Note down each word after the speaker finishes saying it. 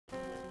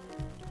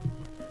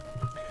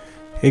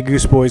Hey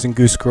Goose Boys and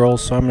Goose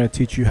Girls, so I'm going to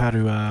teach you how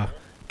to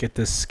get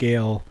this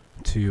scale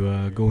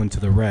to go into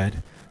the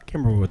red. I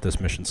can't remember what this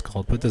mission's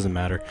called, but it doesn't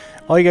matter.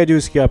 All you got to do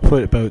is you got to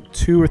put about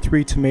 2 or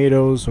 3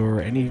 tomatoes or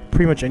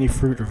pretty much any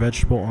fruit or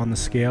vegetable on the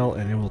scale,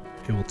 and it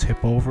will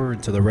tip over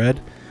into the red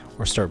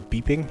or start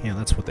beeping. Yeah,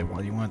 that's what they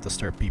want. You want it to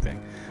start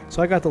beeping.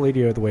 So I got the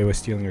lady out of the way by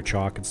stealing her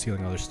chalk and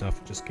stealing other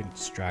stuff, just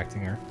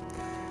distracting her.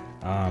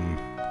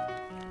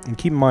 And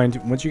keep in mind,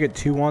 once you get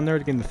 2 on there,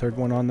 getting the third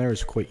one on there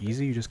is quite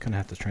easy. You just kind of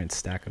have to try and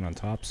stack it on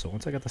top. So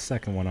once I got the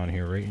second one on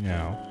here right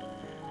now,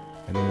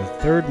 and then the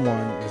third one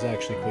is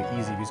actually quite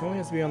easy because it only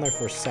has to be on there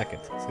for a second.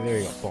 So there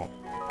you go, boom,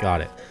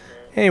 got it.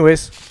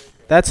 Anyways,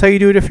 that's how you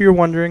do it if you're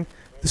wondering.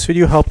 If this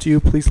video helped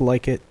you, please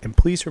like it, and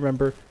please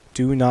remember,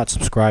 do not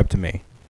subscribe to me.